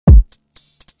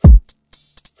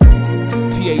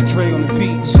DJ Dre on the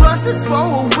beats. Plus it for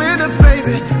a winner,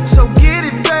 baby. So get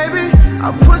it, baby.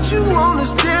 I'll put you on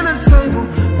this dinner table.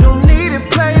 Don't need it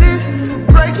plated.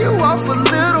 Break you off a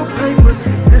little paper.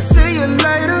 Then see you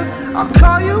later. I'll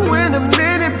call you in a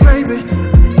minute, baby.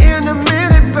 In a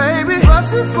minute, baby.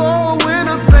 Plus it for a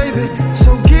winner, baby.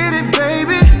 So get it,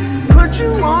 baby. Put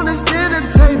you on this dinner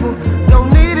table. Don't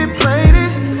need it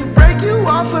plated. Break you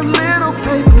off a little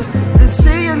paper. Then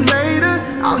see you later.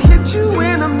 I'll hit you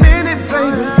in a minute,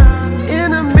 baby.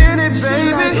 In a minute,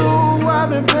 baby. Ooh, I've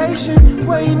been patient,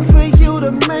 waiting for you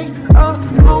to make a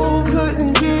move.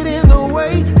 Couldn't get in the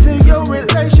way till your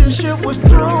relationship was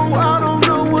through. I don't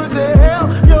know what the hell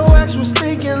your ex was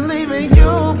thinking, leaving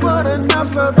you. But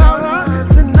enough about her.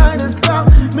 Tonight is about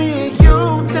me and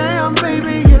you. Damn,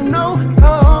 baby, you know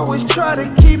I always try to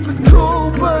keep it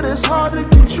cool, but it's hard to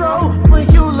control when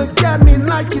you look at me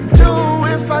like you do.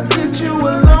 If I get you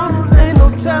alone, ain't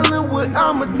no telling what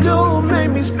I'ma do. Made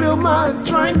me spill my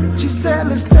drink. She said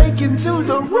let's take it to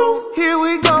the room. Here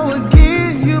we go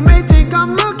again. You may think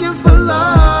I'm looking for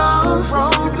love,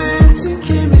 romance and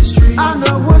chemistry. I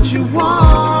know what you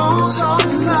want. Soft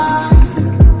light,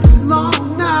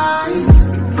 long nights.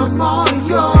 I'm all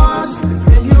yours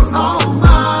and you're all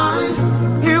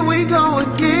mine. Here we go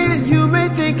again. You may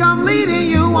think I'm leading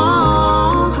you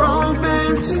on,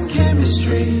 romance and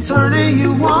chemistry, turning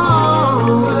you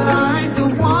on. But I ain't the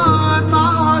one.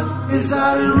 My heart is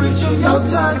out of reach of your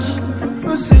touch.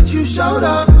 But since you showed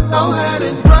up, go ahead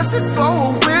and brush it for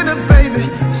a winner, baby.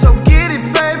 So get it,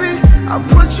 baby. I'll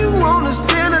put you on this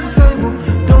dinner table.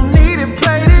 Don't need it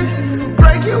plated.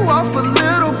 Break you off a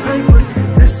little paper.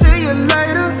 Then see you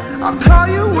later. I'll call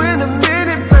you in a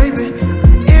minute, baby.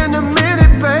 In a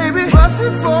minute, baby. Brush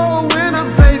it for a winner,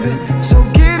 baby. So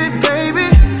get it, baby.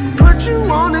 Put you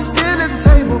on this dinner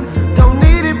table. Don't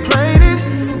need it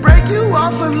plated. Break you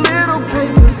off a little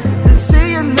paper. Then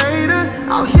see you later.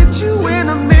 I'll hit you in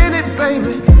a minute,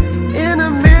 baby. In a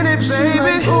minute, baby.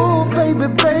 Like, ooh, baby,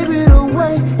 baby, the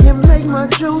way you make my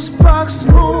juice box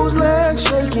moves, legs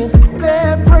shaking,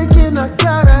 bed breaking. I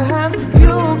gotta have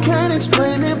you, can't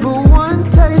explain it, but one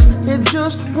taste, it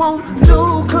just won't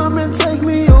do. Come and take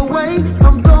me away.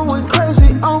 I'm going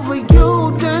crazy over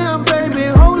you. Damn, baby,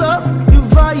 hold up. You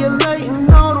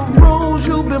violating all the rules.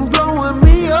 You've been blowing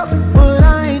me up, but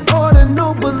I ain't order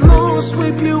no balloons.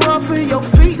 Sweep you off of your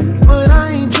feet, but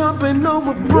I ain't jumping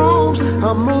over brooms.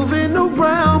 I'm moving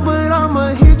around, but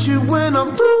I'ma hit you when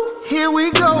I'm through. Here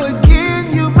we go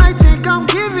again. You might think I'm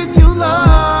giving you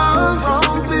love,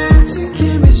 romance and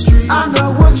chemistry. I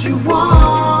know what you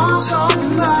want.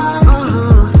 Soft light,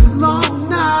 long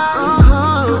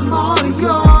night. I'm all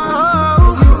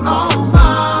yours, you're all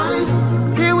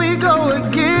mine. Here we go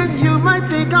again. You might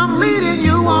think I'm leading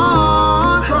you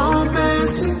on,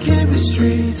 romance and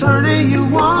chemistry, turning you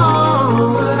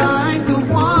on. But I ain't the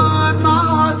one. My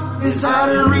heart is out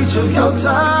of reach of your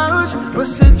touch. But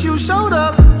since you showed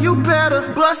up, you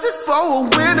better bless it for a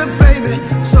winner, baby.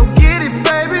 So get it,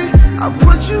 baby. I'll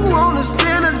put you on this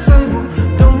dinner table.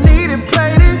 Don't need it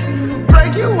plated.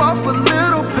 Break you off a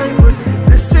little paper.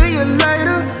 Then see you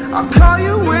later. I'll call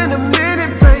you in a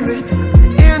minute, baby.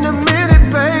 In a minute,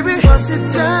 baby. Bust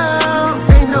it down.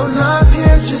 Ain't no love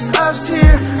here, just us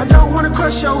here. I don't wanna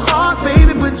crush your heart,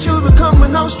 baby, but you been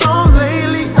coming on strong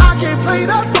lately. I can't play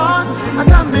that part. I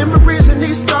got memories and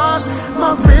these scars.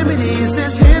 My remedy is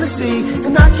this Hennessy,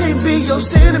 and I can't be your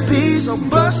centerpiece. So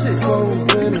bust it for a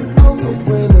winner.